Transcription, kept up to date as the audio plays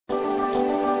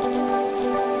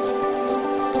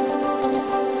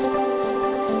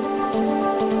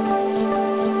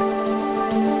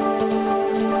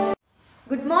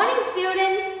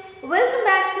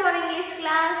back to our English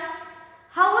class.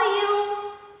 How are you?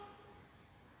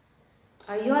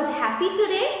 Are you all happy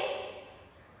today?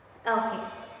 Okay.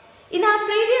 In our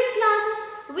previous classes,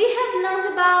 we have learned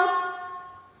about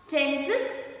tenses,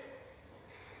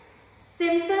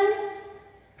 simple,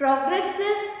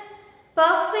 progressive,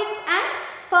 perfect and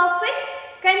perfect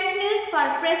continuous for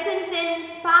present tense,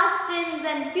 past tense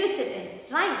and future tense,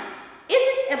 right? Is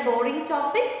it a boring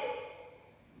topic?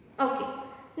 Okay.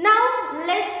 Now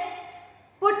let's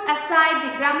put aside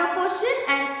the grammar portion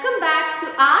and come back to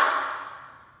our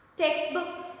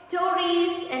textbook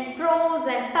stories and prose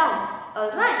and poems.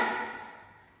 Alright.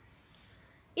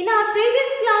 In our previous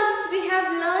classes we have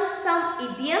learned some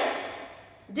idioms.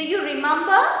 Do you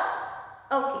remember?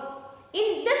 Okay.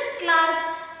 In this class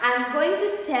I am going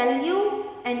to tell you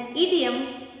an idiom.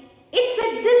 It's a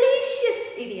delicious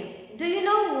idiom. Do you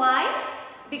know why?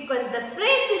 Because the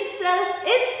phrase itself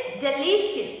is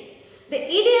delicious. The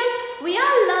idiom we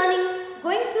are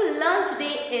going to learn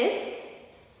today is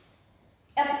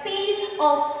a piece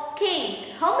of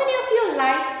cake. How many of you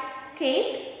like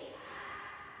cake?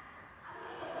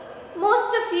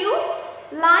 Most of you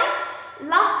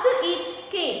love to eat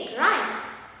cake, right?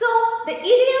 So the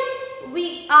idiom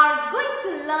we are going to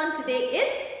learn today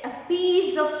is a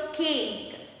piece of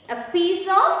cake. A piece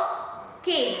of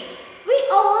cake. We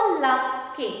all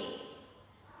love cake.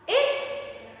 Is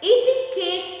eating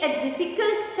cake a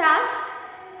difficult task?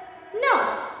 No.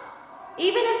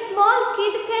 Even a small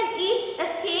kid can eat a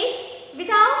cake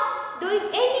without doing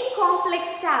any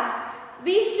complex task.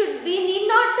 There is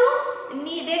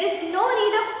no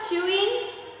need of chewing,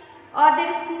 or there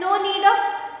is no need of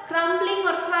crumbling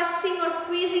or crushing or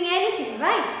squeezing anything,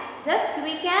 right? Just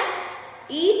we can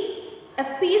eat a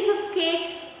piece of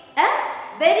cake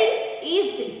very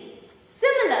easily.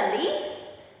 Similarly,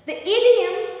 the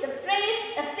idiom, the phrase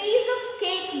a piece of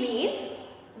cake means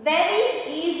very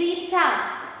easy task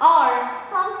or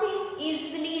something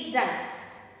easily done.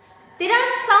 There are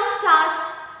some tasks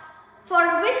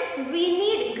for which we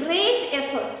need great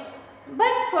effort,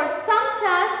 but for some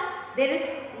tasks there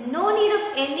is no need of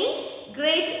any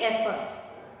great effort.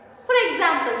 For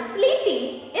example,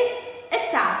 sleeping is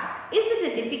a task. Is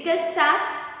it a difficult task?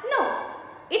 No,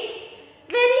 it's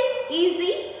very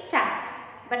easy task.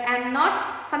 But I am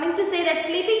not coming to say that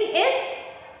sleeping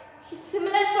is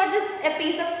similar for this a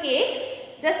piece of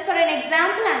cake. Just for an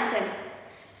example I am telling.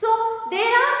 So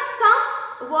there are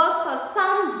some works or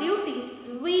some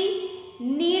duties we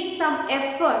need some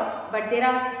efforts, but there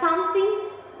are something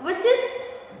which is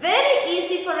very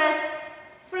easy for us.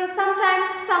 For sometimes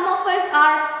some of us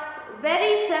are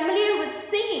very familiar with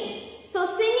singing. So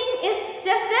singing is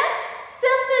just a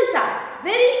simple task,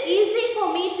 very easy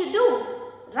for me to do,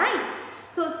 right?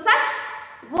 So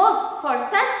for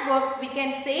such works we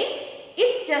can say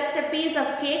it's just a piece of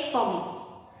cake for me.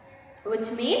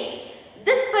 Which means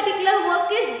this particular work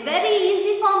is very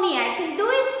easy for me. I can do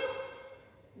it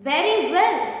very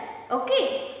well.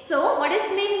 Okay. So what is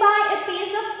meant by a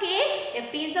piece of cake?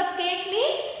 A piece of cake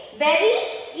means very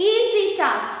easy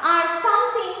task or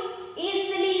something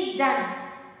easily done.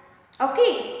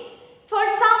 Okay. For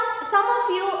some of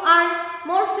you are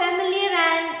more familiar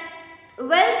and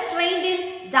well trained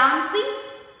in dancing.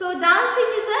 So dancing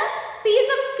is a piece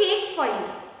of cake for you.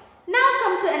 Now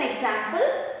come to an example.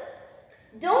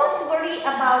 Don't worry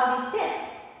about the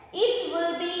test. It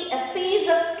will be a piece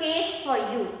of cake for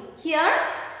you. Here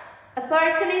a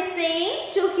person is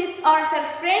saying to his or her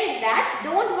friend that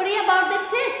don't worry about the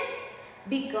test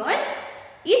because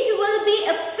it will be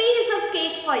a piece of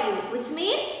cake for you, which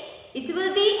means it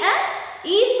will be an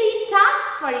easy task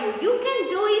for you. You can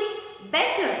do it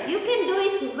better. You can do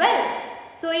it well.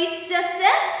 So it's just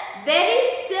a very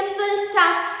simple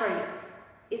task for you.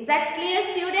 Is that clear,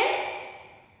 students?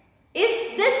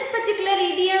 Is this particular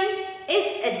idiom is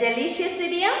a delicious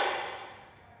idiom?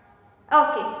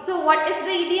 Okay, so what is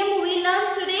the idiom we learned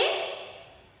today?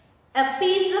 A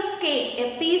piece of cake.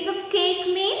 A piece of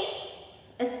cake means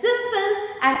a simple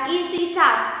and easy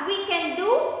task. We can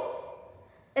do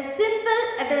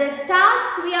the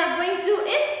task we are going to do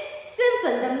is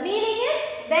simple. The meaning is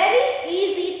very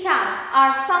easy task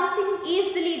or something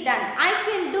easily done. I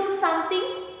can do something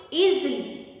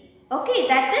easily. Okay,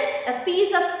 that is a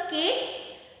piece of cake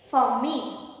for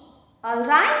me.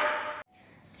 Alright?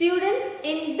 Students,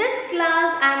 in this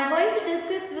class I am going to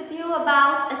discuss with you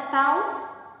about a poem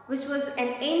which was an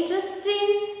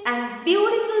interesting and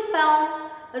beautiful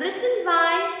poem written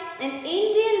by an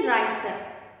Indian writer.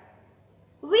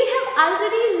 We have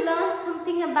already learned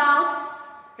something about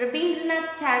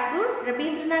Rabindranath Tagore.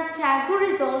 Rabindranath Tagore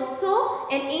is also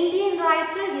an Indian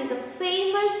writer. He is a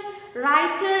famous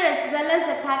writer as well as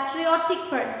a patriotic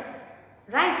person.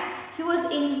 right? He was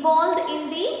involved in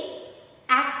the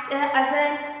as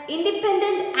an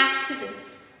independent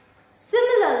activist.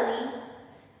 Similarly,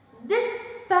 this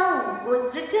poem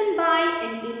was written by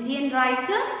an Indian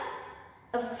writer,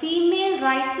 a female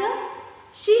writer.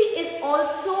 She is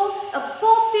also a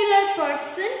popular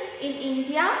person in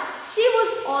India. She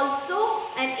was also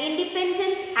an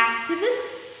independent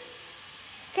activist.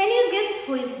 Can you guess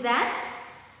who is that?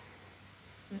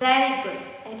 Very good.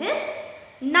 It is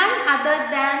none other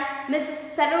than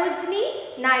Mrs.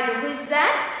 Sarojini Naidu. Who is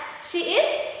that? She is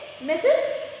Mrs.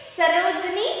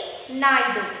 Sarojini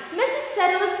Naidu. Mrs.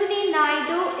 Sarojini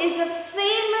Naidu is a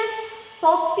famous,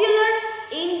 popular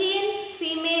Indian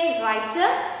female writer.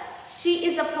 She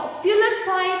is a popular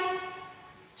poet.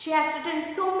 She has written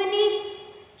so many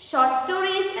short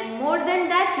stories, and more than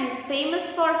that, she is famous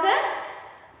for her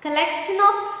collection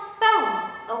of poems.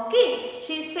 Okay,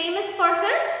 she is famous for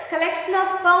her collection of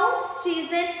poems. She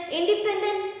is an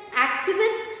independent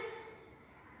activist.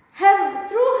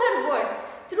 Through her words,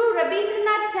 through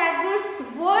Rabindranath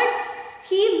Tagore's words,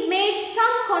 he made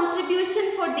some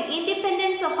contribution for the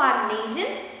independence of our nation.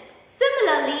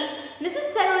 Similarly,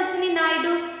 Mrs. Sarojini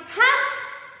Naidu has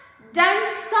done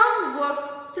some works.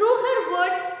 Through her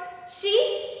words,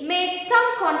 she made some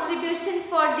contribution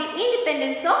for the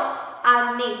independence of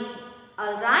our nation.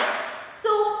 Alright. So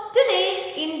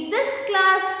today in this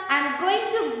class I am going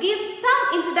to give some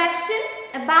introduction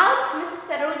about Mrs.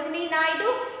 Sarojini Naidu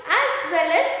as well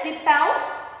as the poem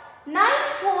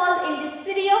Nightfall in the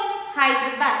city of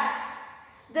Hyderabad.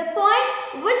 The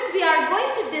point which we are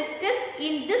going to discuss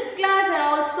in this class and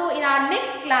also in our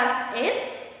next class is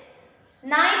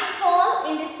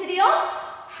Nightfall in the city of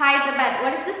Hyderabad.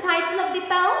 What is the title of the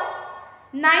poem?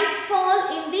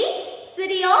 Nightfall in the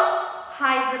city of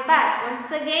Hyderabad.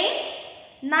 Once again,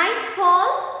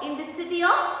 Nightfall in the city of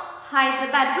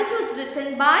Hyderabad, which was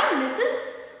written by Mrs.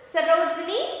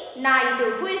 Sarojini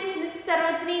Naidu. Who is Mrs.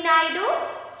 Sarojini Naidu?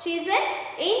 She is an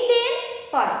Indian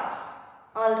poet.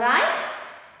 Alright.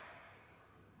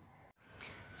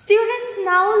 Students,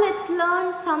 now let's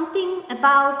learn something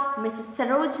about Mrs.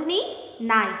 Sarojini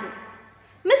Naidu.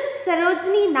 Mrs.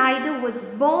 Sarojini Naidu was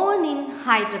born in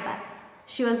Hyderabad.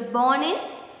 She was born in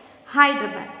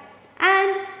Hyderabad.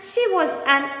 And she was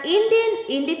an Indian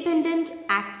independent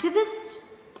activist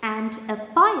and a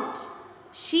poet.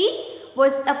 She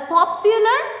was a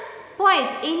popular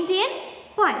poet, Indian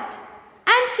poet.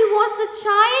 And she was a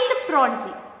child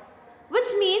prodigy, which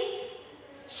means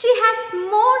she has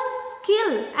more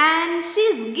skill and she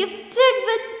is gifted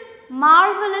with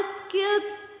marvelous skills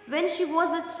when she was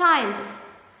a child.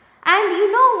 And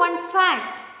you know one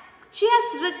fact, she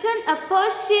has written a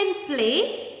Persian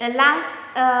play,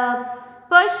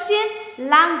 Persian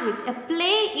language, a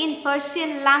play in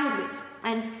Persian language,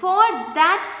 and for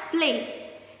that play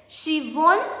she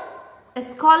won a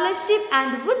scholarship,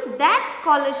 and with that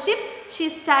scholarship she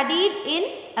studied in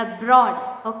abroad.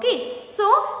 Okay, so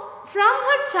from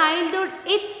her childhood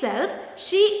itself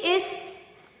she is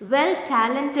well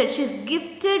talented. She is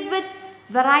gifted with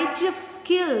variety of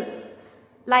skills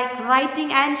like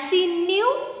writing, and she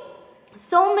knew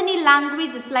so many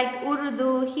languages like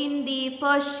Urdu, Hindi,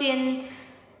 Persian,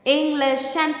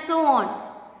 English and so on.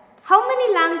 How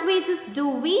many languages do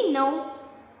we know?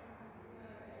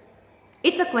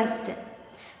 It's a question.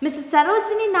 Mrs.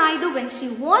 Sarojini Naidu, when she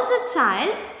was a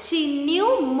child, she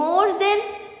knew more than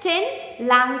 10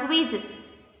 languages.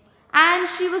 And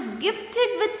she was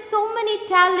gifted with so many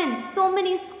talents, so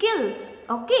many skills.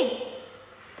 Okay.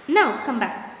 Now come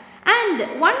back.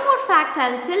 And one more fact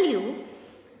I'll tell you.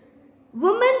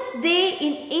 Women's Day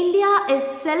in India is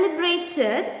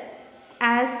celebrated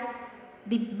as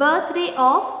the birthday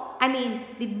of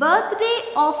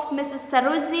Mrs.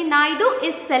 Sarojini Naidu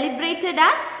is celebrated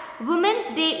as Women's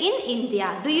Day in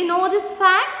India. Do you know this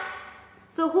fact?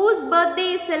 So whose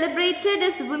birthday is celebrated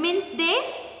as Women's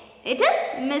Day? It is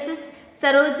Mrs.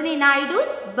 Sarojini Naidu's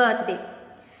birthday.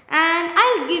 And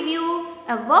I'll give you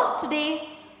a work today.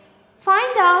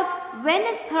 Find out when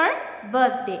is her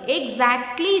birthday,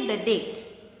 exactly the date.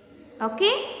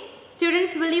 Okay?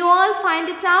 Students, will you all find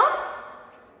it out?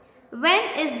 When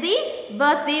is the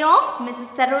birthday of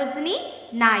Mrs.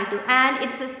 Sarojini Naidu? And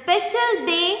it's a special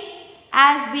day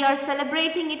as we are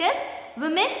celebrating it as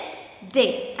Women's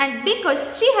Day. And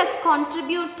because she has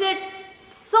contributed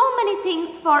so many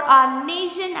things for our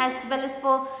nation as well as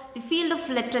for the field of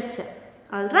literature.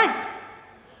 Alright.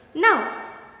 Now,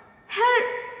 her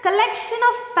collection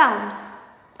of poems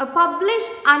are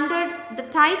published under the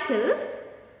title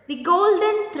The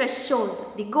Golden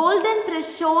Threshold. The Golden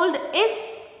Threshold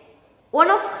is one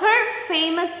of her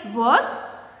famous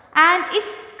works, and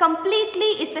it's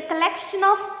it's a collection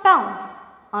of poems.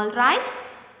 Alright.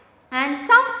 And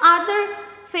some other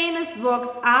famous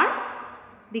works are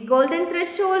The Golden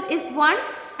Threshold is one,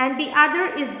 and the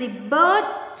other is The Bird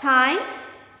Time.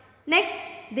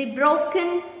 Next, The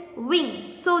Broken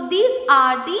Wing. So these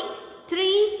are the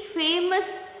three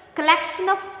famous collection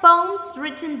of poems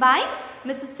written by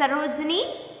Mrs. Sarojini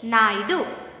Naidu.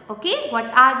 Okay, what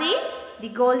are they? The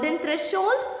Golden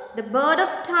Threshold, The Bird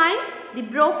of Time, The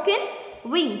Broken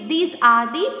Wing. These are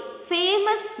the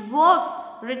famous works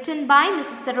written by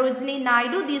Mrs. Sarojini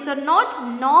Naidu. These are not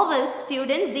novels,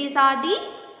 students. These are the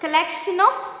collection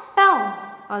of poems.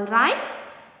 Alright.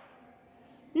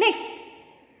 Next.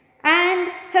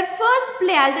 And her first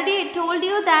play, already I told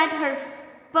you that her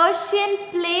Persian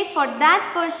play, for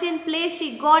that Persian play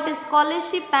she got a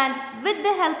scholarship, and with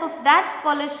the help of that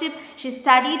scholarship she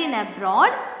studied in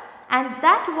abroad, and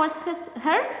that was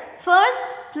her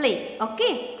first play.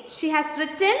 Okay, she has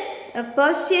written a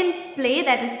Persian play,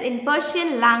 that is in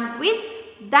Persian language.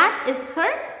 That is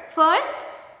her first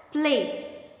play.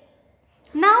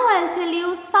 Now I'll tell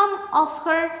you some of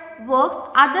her works,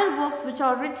 other works which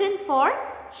are written for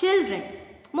children.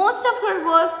 Most of her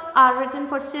works are written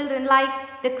for children, like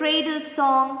The Cradle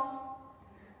Song,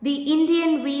 The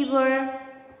Indian Weaver,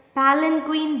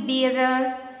 Palanquin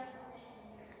Bearer,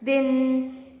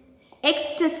 then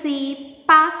Ecstasy,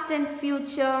 Past and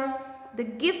Future, The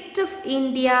Gift of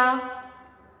India,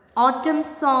 Autumn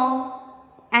Song,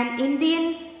 and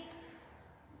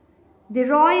The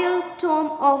Royal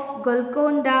Tomb of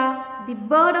Golconda, The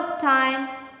Bird of Time,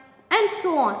 and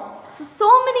so on. So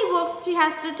many works she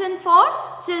has written for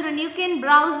children. You can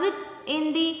browse it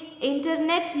in the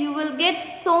internet. You will get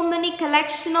so many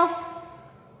collection of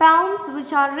poems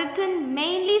which are written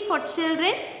mainly for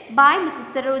children by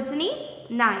Mrs. Sarojini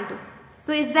Naidu.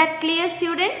 So is that clear,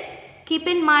 students? Keep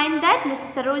in mind that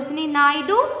Mrs. Sarojini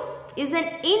Naidu is an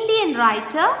Indian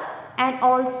writer and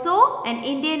also an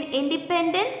Indian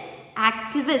independence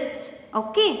activist.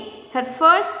 Okay. Her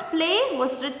first play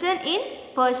was written in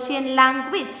Persian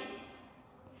language.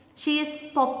 She is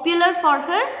popular for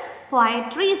her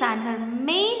poetries, and her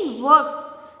main works,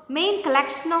 main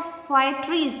collection of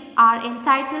poetries are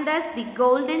entitled as The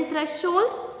Golden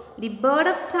Threshold, The Bird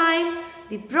of Time,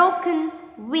 The Broken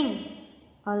Wing.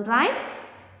 Alright.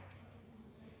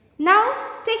 Now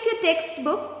take your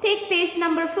textbook, take page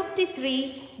number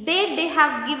 53. There they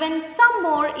have given some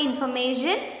more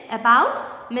information about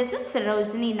Mrs.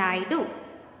 Sarojini Naidu.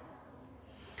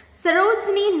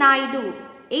 Sarojini Naidu,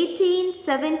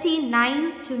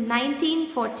 1879 to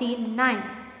 1949,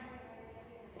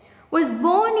 was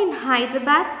born in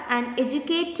Hyderabad and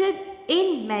educated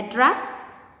in Madras,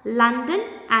 London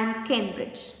and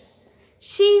Cambridge.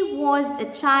 She was a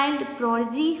child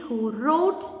prodigy who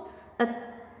wrote a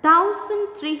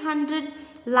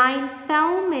 1,300-line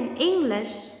poem in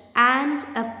English and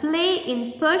a play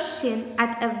in Persian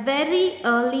at a very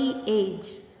early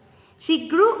age. She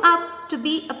grew up to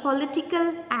be a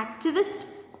political activist,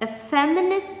 a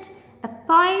feminist, a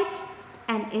poet,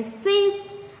 an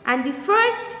essayist, and the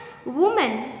first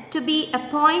woman to be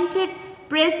appointed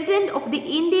President of the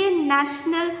Indian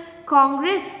National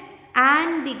Congress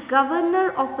and the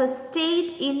governor of a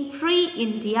state in free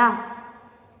India.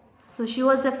 So she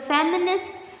was a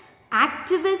feminist,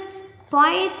 activist,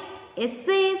 poet,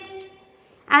 essayist,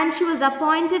 and she was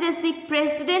appointed as the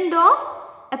president of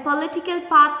a political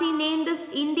party named as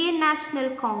Indian National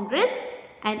Congress,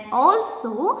 and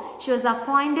also she was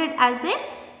appointed as the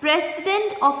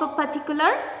president of a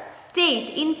particular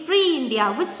state in free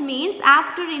India, which means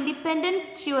after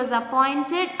independence she was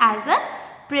appointed as a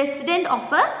president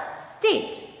of a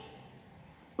state.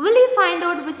 Will you find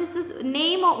out which is the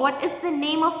name, or what is the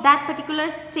name of that particular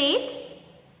state?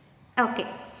 Okay.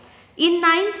 In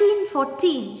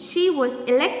 1914, she was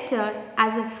elected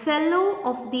as a fellow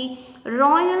of the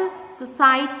Royal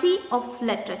Society of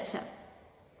Literature.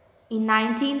 In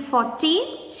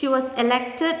 1914, she was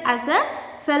elected as a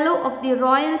fellow of the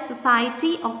Royal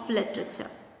Society of Literature.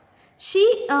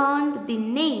 She earned the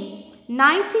name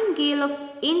Nightingale of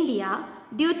India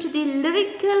due to the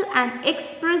lyrical and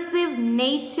expressive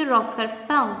nature of her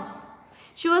poems.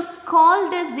 She was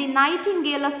called as the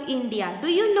Nightingale of India. Do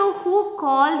you know who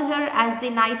called her as the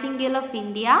Nightingale of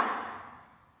India?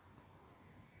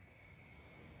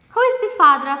 Who is the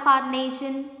father of our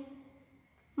nation?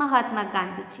 Mahatma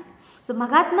Gandhiji. So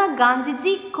Mahatma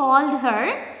Gandhiji called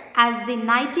her as the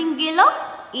Nightingale of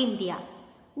India.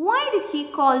 Why did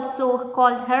he call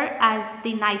her as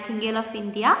the Nightingale of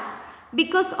India?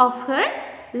 Because of her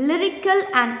lyrical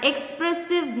and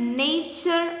expressive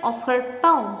nature of her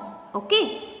poems.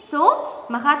 Okay, so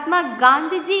Mahatma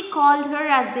Gandhiji called her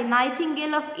as the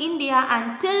Nightingale of India,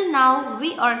 and till now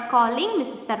we are calling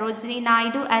Mrs. Sarojini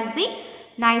Naidu as the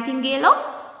Nightingale of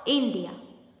India.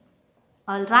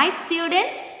 Alright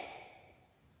students.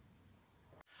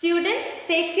 Students,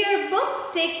 take your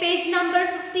book, take page number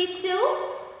 52.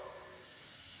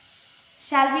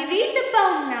 Shall we read the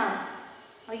poem now?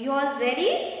 Are you all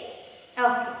ready?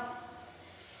 Okay.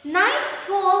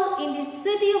 Nightfall in the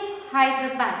city of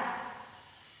Hyderabad.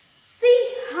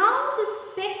 See how the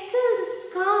speckled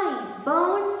sky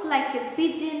burns like a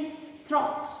pigeon's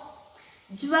throat,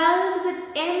 jewelled with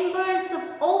embers of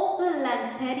opal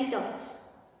and peridot.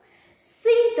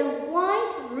 See the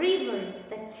white river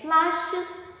that flashes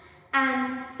and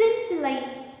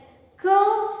scintillates,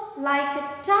 curved like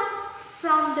a tusk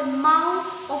from the mouth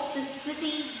of the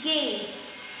city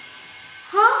gates.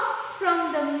 How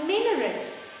from the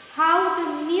minaret, how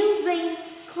the musician's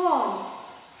call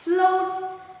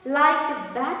floats like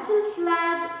a battle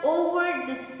flag over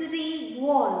the city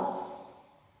wall.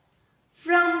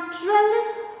 From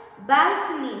trellised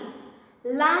balconies,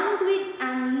 languid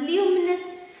and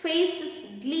luminous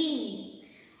faces gleam,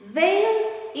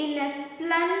 veiled in a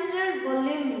splendor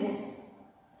voluminous.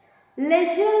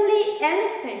 Leisurely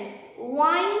elephants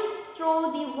wind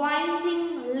through the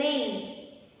winding lanes,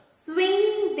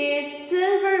 swinging their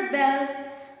silver bells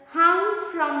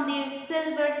hung from their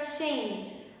silver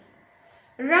chains.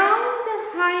 Round the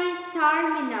high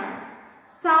Charminar,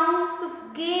 sounds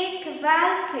of gay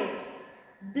cavalcades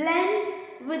blend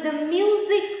with the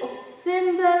music of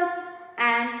cymbals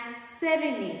and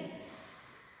serenades.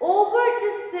 Over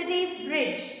the city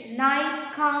bridge,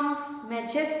 night comes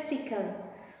majestical,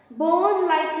 borne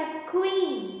like a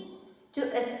queen to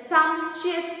a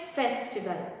sumptuous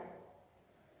festival.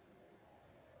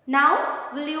 Now,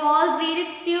 will you all read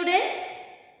it, students?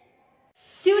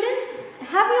 Students,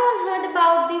 have you all heard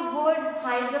about the word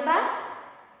Hyderabad?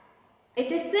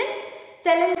 It is in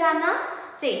Telangana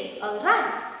state,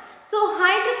 alright. So,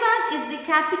 Hyderabad is the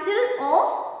capital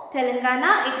of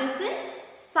Telangana. It is in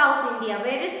South India.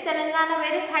 Where is Telangana?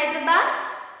 Where is Hyderabad?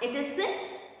 It is in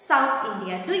South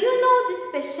India. Do you know the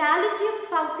speciality of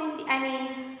South India?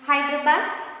 Hyderabad.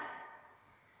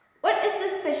 What is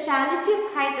the speciality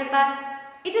of Hyderabad?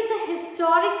 It is a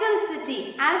historical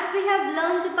city. As we have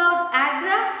learned about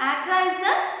Agra, Agra is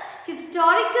a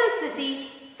historical city.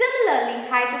 Similarly,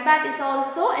 Hyderabad is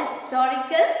also a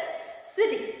historical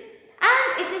city.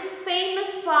 And it is famous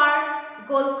for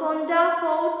Golconda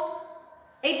Fort.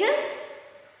 It is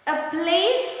a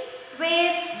place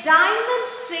where diamond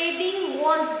trading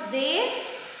was there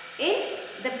in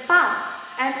the past.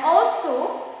 And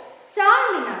also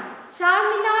Charminar.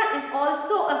 Charminar is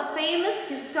also a famous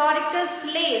historical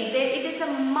place. It is a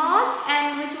mosque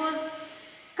and which was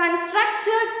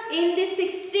constructed in the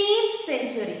 16th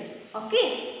century.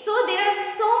 Okay, so there are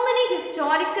so many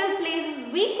historical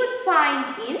places we could find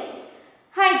in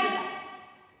Hyderabad.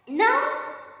 Now,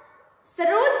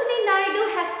 Sarojini Naidu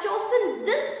has chosen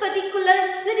this particular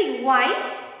city. Why?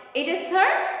 It is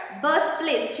her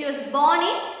birthplace. She was born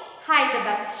in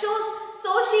Hyderabad.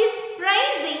 So she is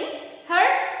praising her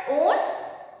own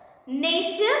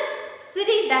native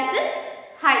city, that is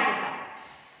Hyderabad.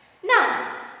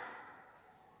 Now,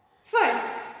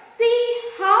 first, see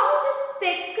how the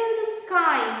speckled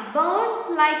sky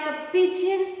burns like a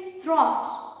pigeon's throat,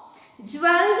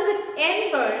 jewelled with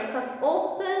embers of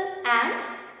opal and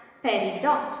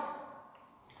peridot.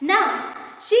 Now,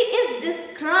 she is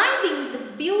describing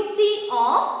the beauty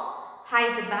of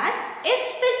Hyderabad,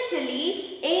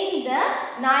 especially in the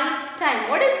night time.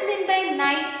 What is meant by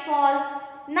nightfall?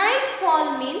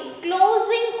 Nightfall means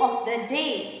closing of the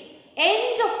day,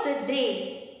 end of the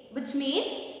day, which means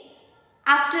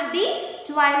after the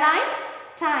twilight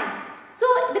time. So,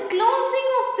 the closing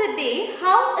of the day,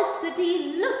 how a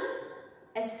city looks.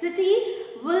 A city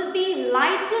will be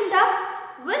lightened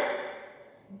up with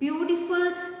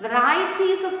beautiful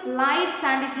varieties of lights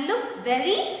and it looks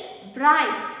very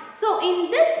bright. So, in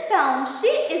this poem, she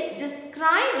is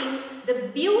describing the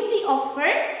beauty of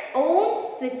her own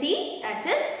city, that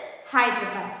is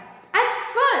Hyderabad. At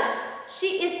first,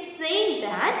 she is saying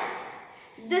that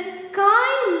the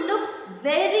sky looks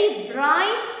very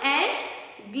bright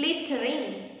and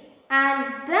glittering,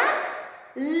 and that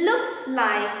looks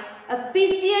like a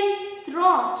pigeon's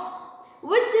throat,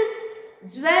 which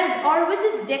is jeweled or which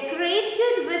is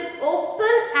decorated with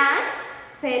opal and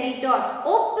peridot.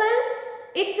 Opal,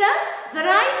 it's a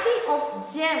variety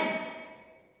of gem.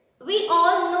 We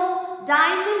all know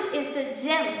diamond is a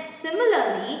gem.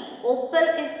 Similarly, opal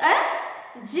is a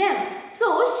gem.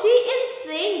 So she is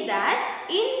saying that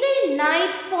in the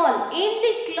nightfall, in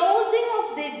the closing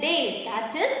of the day,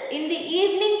 that is in the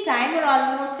evening time or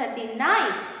almost at the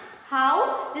night,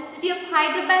 how the city of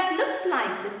Hyderabad looks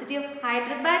like. The city of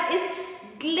Hyderabad is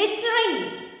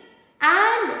glittering,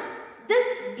 and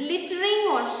this glittering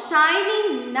or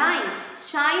shining night,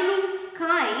 shining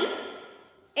sky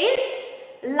is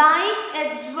like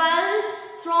a jeweled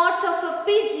throat of a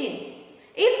pigeon.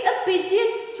 If a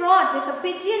pigeon's throat, if a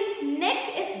pigeon's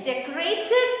neck is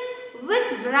decorated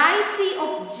with variety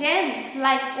of gems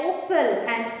like opal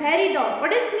and peridot.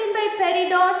 What does mean by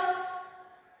peridot?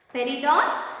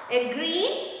 Peridot, a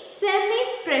green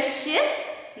semi-precious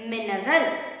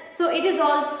mineral. So it is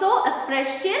also a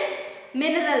precious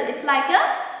mineral. It's like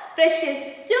a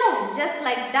precious stone, just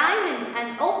like diamond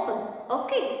and opal.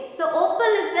 Okay, so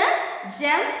opal is a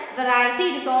gem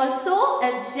variety. It is also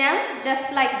a gem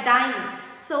just like diamond.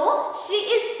 So she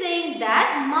is saying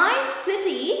that my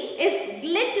city is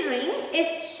glittering,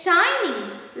 is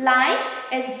shining like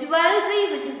a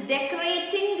jewelry which is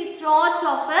decorating the throat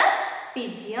of a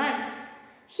pigeon.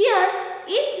 Here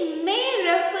it may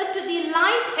refer to the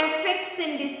light effects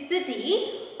in the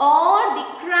city or the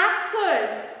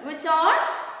crackers which are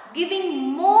giving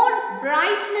more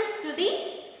brightness to the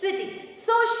city.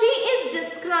 So she is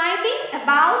describing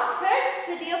about her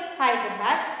city of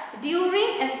Hyderabad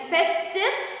during a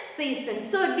festive season.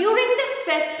 So during the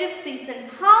festive season,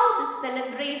 how the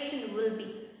celebration will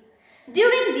be.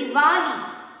 During Diwali,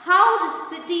 how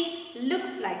the city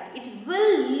looks like. It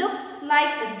will looks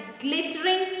like a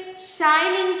glittering,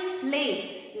 shining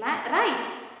place, right?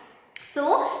 So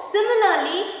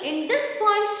similarly, in this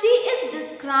point, she is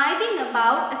describing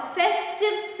about a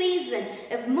festive season,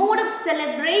 a mode of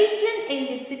celebration in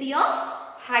the city of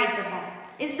Hyderabad.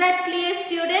 Is that clear,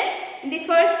 students? In the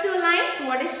first two lines,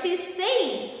 what is she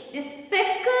saying? The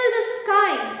speckled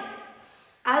sky.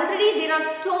 Already there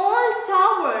are tall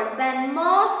towers and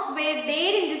mosques were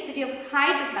there in the city of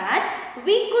Hyderabad.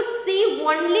 We could see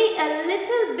only a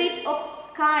little bit of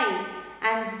sky,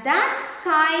 and that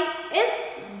sky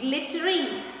is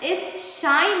glittering, is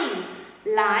shining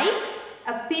like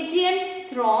a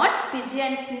pigeon's throat,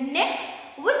 pigeon's neck,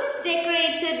 which is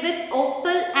decorated with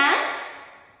opal and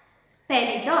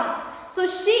peridot. So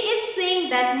she is saying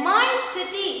that my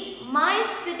city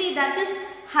that is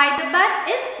Hyderabad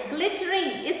is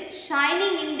glittering, is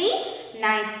shining in the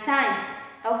night time.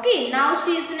 Okay, now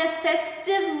she is in a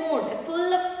festive mood,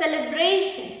 full of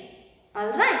celebration.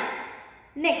 Alright,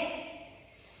 next.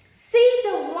 See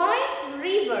the white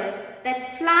river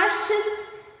that flashes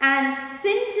and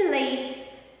scintillates,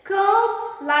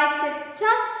 curved like a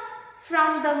tusk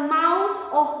from the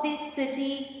mouth of the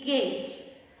city gate.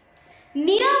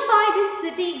 Nearby the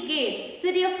city gate,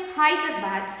 city of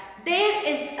Hyderabad, there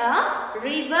is a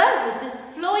river which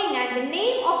is flowing, and the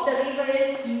name of the river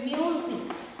is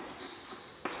Musi.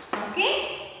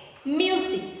 Okay,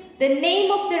 Musi. The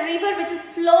name of the river which is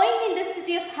flowing in the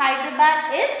city of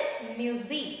Hyderabad is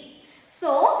Musi.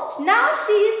 So now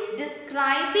she is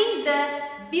describing the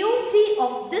beauty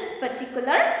of this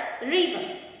particular river.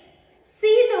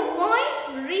 See the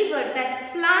white river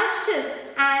that flashes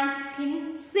and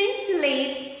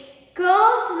scintillates,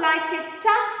 curved like a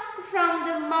tusk from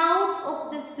the mouth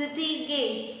of the city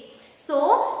gate.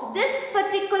 So this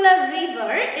particular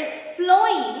river is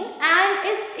flowing and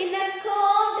is in a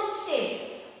curved shape.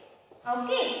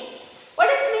 Okay. What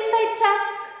is meant by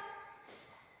tusk?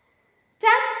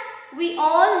 Tusk we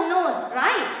all know,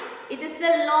 right? It is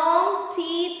the long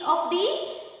teeth of the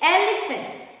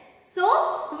elephant.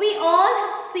 So we all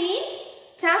have seen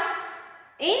tusk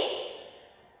in.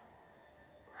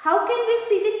 How can we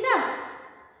see the tusk?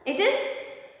 It is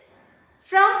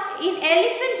in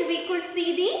elephant we could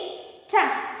see the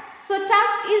tusk. So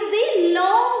tusk is the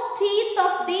long teeth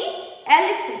of the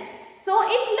elephant. So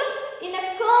it looks in a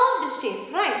curved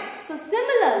shape, right? So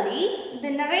similarly,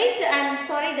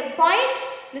 the poet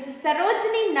Mrs.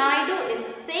 Sarojini Naidu is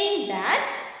saying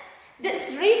that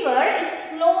this river is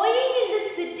flowing in the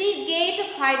city gate of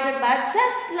Hyderabad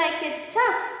just like a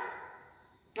tusk.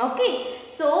 Okay,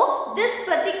 so this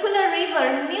particular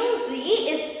river Musi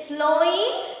is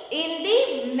flowing in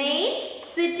the main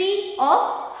city of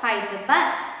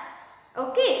Hyderabad.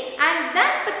 Okay, and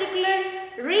that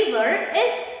particular river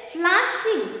is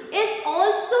flashing, is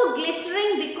also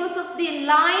glittering because of the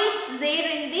lights there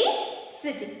in the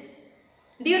city.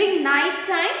 During night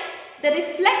time, the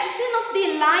reflection of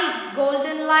the lights,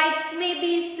 golden lights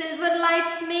maybe, silver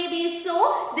lights maybe,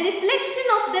 so the reflection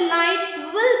of the lights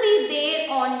will be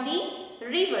there on the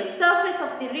river, surface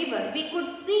of the river. We could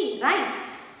see, right?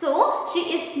 So she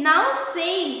is now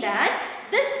saying that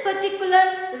this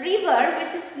particular river,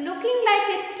 which is looking like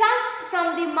a tusk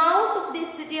from the mouth of the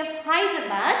city of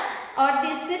Hyderabad or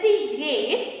the city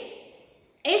gates,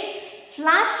 is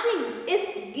flashing,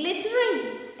 is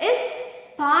glittering, is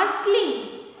sparkling.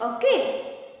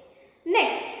 Okay.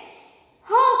 Next,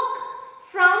 hark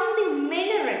from the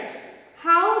minaret,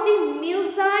 how the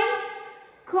musicians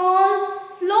call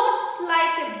floats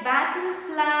like a battle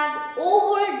flag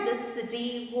over the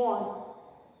city wall.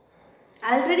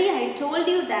 Already I told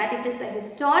you that it is a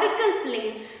historical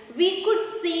place. We could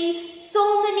see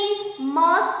so many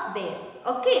mosques there.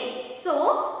 Okay,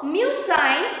 so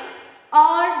musicians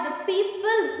are the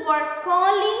people who are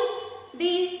calling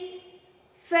the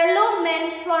fellow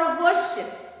men for worship.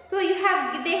 So they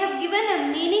have given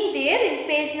a meaning there in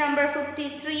page number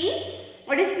 53.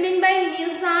 What is meant by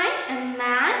musician? A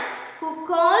man who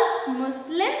calls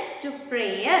Muslims to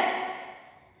prayer,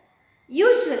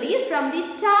 usually from the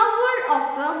tower of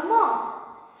a mosque.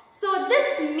 So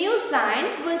these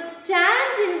musicians will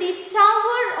stand in the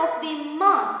tower of the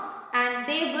mosque and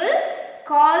they will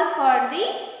call for the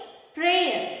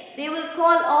prayer. They will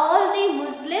call all the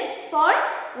Muslims for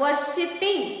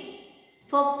worshipping,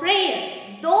 for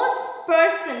prayer. Those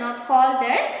persons are called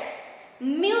as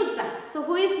musician. So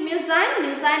who is musician?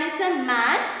 Musician is a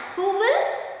man who will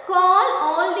call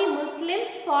all the Muslims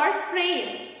for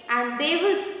prayer and they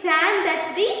will stand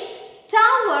at the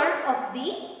tower of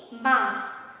the mosque.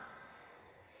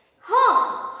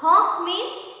 Hark. Hark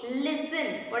means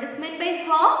listen. What is meant by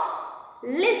hark?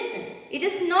 Listen. It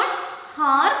is not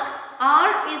hark.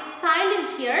 R is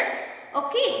silent here.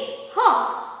 Okay.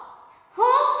 Hark.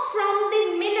 Hark from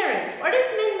the minaret. What is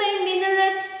meant by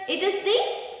minaret? It is the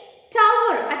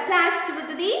tower attached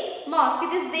with the mosque.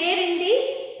 It is there in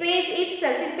the page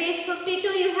itself. In page 52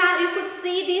 you could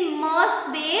see the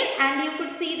mosque there and you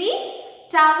could see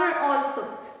the tower also.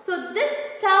 So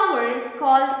this tower is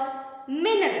called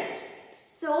minaret.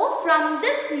 So from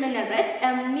this minaret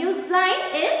a musician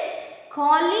is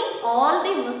calling all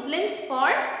the Muslims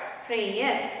for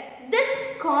prayer.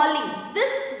 This calling,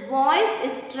 this voice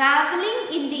is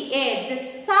traveling in the air.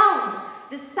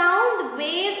 The sound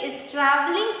wave is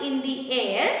traveling in the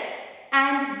air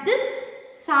and this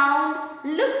sound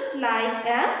looks like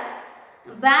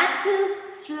a battle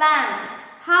flag.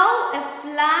 How a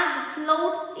flag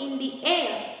floats in the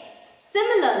air.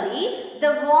 Similarly,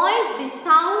 the voice, the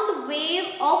sound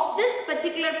wave of this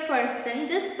particular person,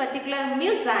 this particular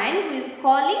musician who is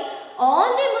calling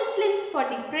all the Muslims for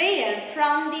the prayer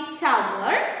from the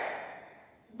tower,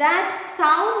 that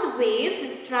sound waves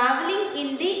is traveling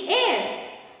in the air.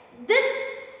 This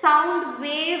sound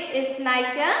wave is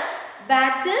like a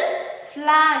battle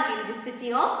flag in the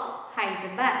city of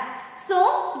Hyderabad.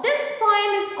 So this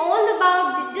poem is all about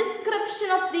the description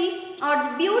of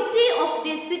the beauty of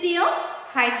the city of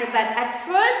Hyderabad. At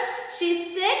first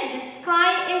she said the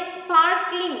sky is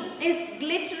sparkling, is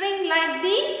glittering like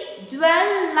the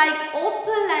jewel, like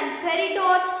opal and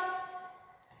peridot.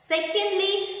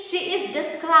 Secondly, she is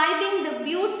describing the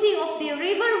beauty of the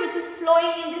river which is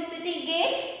flowing in the city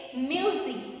gate,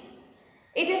 music.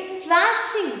 It is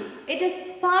flashing, it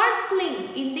is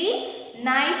sparkling in the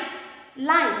night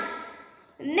light.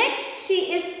 Next,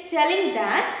 she is telling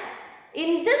that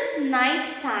in this night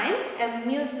time, a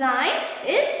musician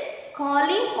is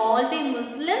calling all the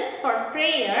Muslims for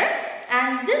prayer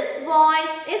and this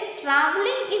voice is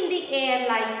traveling in the air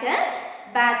like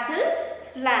a battle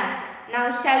flag.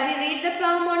 Now, shall we read the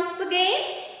poem once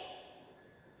again?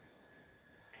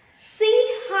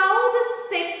 See how the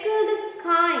speckled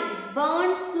sky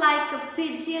burns like a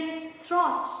pigeon's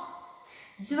throat,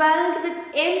 jeweled with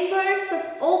embers of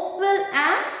opal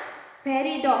and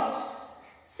peridot.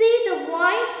 See the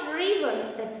white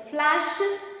river that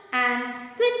flashes and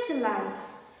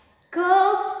scintillates,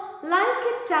 curved like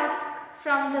a tusk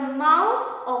from the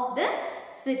mouth of the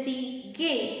city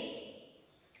gates.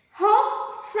 Hark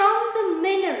from the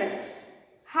minaret,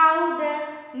 how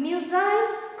the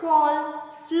musicians call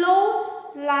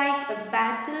floats like a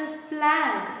battle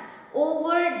flag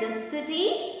over the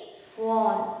city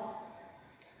wall.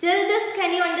 Till this,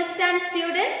 can you understand,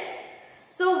 students?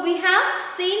 So we have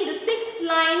seen the 6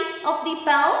 lines of the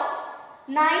poem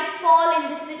Nightfall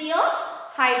in the city of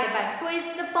Hyderabad. Who is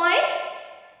the poet?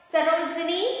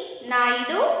 Sarojini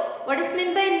Naidu. What is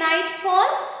meant by nightfall?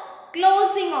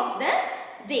 Closing of the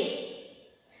day.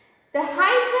 The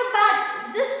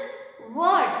Hyderabad, this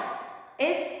word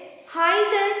is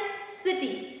Hyder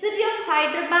city. City of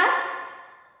Hyderabad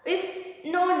is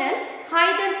known as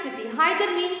Hyder city.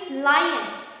 Hyder means lion.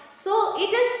 So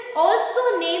it is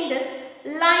also named as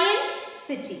Lion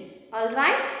City.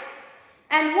 Alright.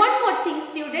 And one more thing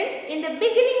students, in the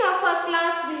beginning of our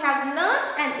class we have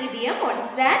learnt an idiom. What is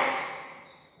that?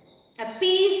 A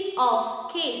piece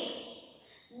of cake.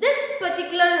 This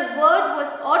particular word was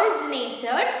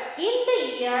originated in the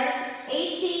year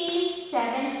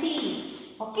 1870s.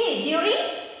 Okay,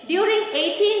 during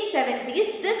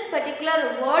 1870s this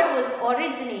particular word was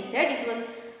originated. It was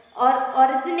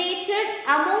originated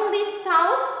among the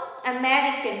South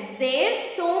Americans. There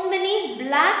so many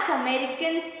black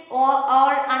Americans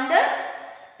are under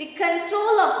the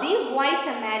control of the white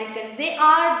Americans. They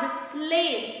are the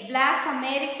slaves. Black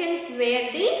Americans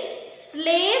were the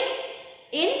slaves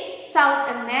in South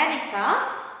America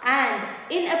and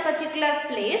in a particular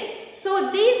place.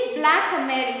 So these black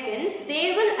Americans,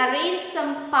 they will arrange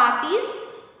some parties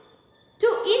to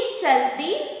insult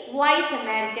the white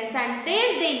Americans, and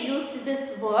there they used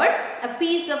this word, a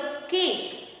piece of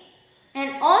cake.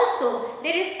 And also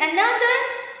there is another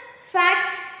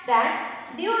fact that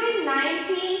during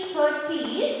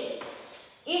 1930s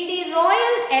in the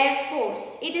Royal Air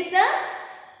Force, it is a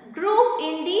group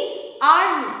in the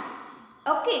army.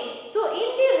 Okay, so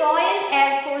in the Royal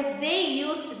Air Force they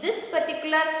used this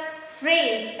particular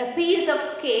phrase, a piece of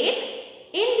cake,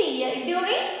 in the year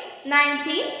during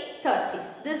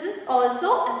 1930s. This is also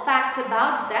a fact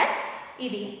about that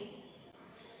idiom.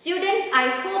 Students, I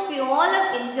hope you all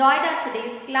have enjoyed our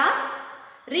today's class.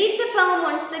 Read the poem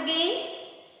once again.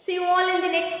 See you all in the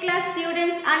next class,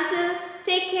 students. Until,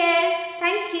 take care.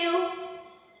 Thank you.